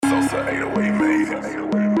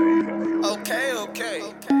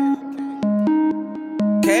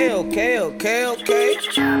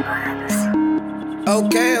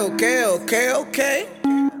Okay.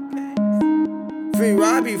 Free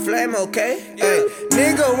Robbie Flame, okay? Hey,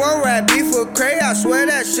 nigga won't rap beef with Cray, I swear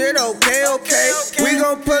that shit okay. We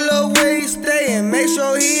gon' pull up where he stay and make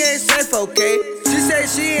sure he ain't safe, okay? She say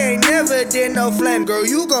she ain't never did no flame, girl,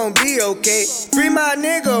 you gon' be okay. Free my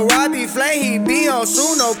nigga Robbie Flame, he be on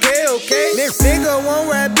soon, okay? Nigga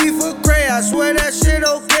won't rap beef with Cray, I swear that shit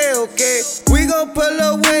okay. We gon' pull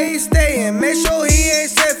up where he stay and make sure he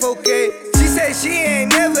ain't safe, okay? She say she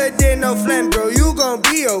ain't never did no flame, girl, you gon'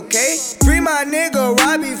 be okay. Free my nigga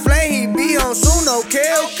Robbie Flame, he be on soon,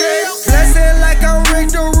 okay? Flexin' like I'm Rick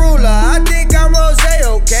the Ruler, I think I'm Rose,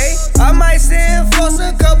 okay? I might send Floss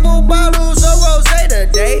a couple bottles of Rose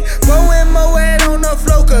today. Pouring Moet on the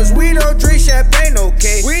floor, cause we don't drink champagne,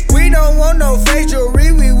 okay? We don't want no fake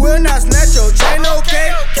jewelry, we will not snatch your chain,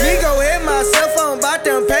 okay? Me go hit my cell phone, bout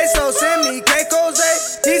them pesos, send me Keiko's.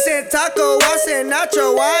 He sent taco, I sent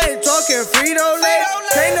nacho, I ain't talking Frito-Lay.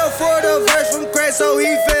 Can't afford a verse from Cray, so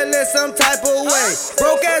he feelin' some type of way.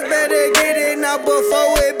 Broke ass better get it now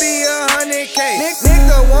before it be 100K.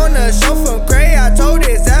 Nigga want a show from Cray, I told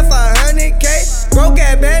his F 100K. Broke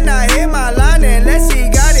ass better not hit my line unless he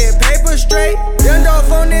got it paper straight. Young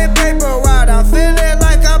Dolph on this paper route, I'm feeling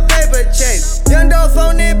like I'm paper chase. Young Dolph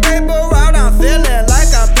on this paper route, I'm feeling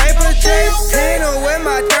like I'm paper chase. Ain't no with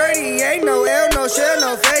my 38, no L, no shell,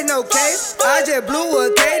 no face, no case. I just blew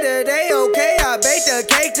a K today, okay? I baked a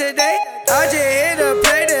cake today. I just hit a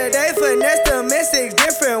play today, finesse the mystics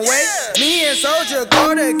different ways. Me and Soldier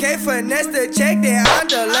called a K, finesse the check, then I'm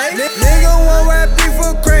delayed. Nigga won't rap beef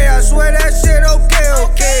for Cray, I swear that shit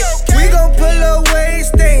okay. We gon' pull up where he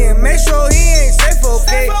stayin', make sure he ain't safe,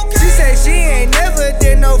 okay? She say she ain't never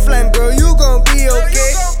did no flame, girl, you gon' be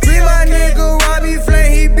okay. Free my nigga Robbie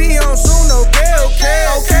Flame, he be on soon, okay?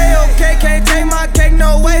 Can't take my cake,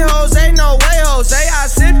 no way, Jose. I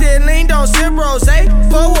sipped it, lean, don't sip rose.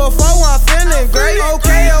 414, I'm feeling great.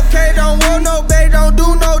 Okay, don't want no babe, don't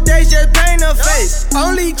do no days, just paint a face.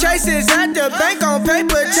 Only chases at the bank on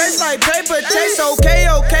paper chase, like paper chase. Okay,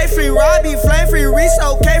 free Robbie Flame, free Reese,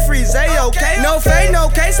 okay, free Zay, okay. No fake, no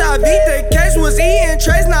case, I beat the case, was eating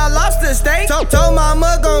trays, now lost the steak. Told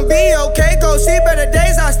mama gon' be okay, go see better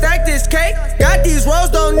days, I stacked this cake. Got these rolls,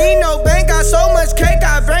 don't need no bank, got so much cake,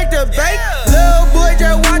 I drank the bake. Little boy,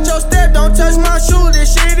 just watch your step, don't touch my shoe,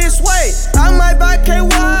 this shit is weight.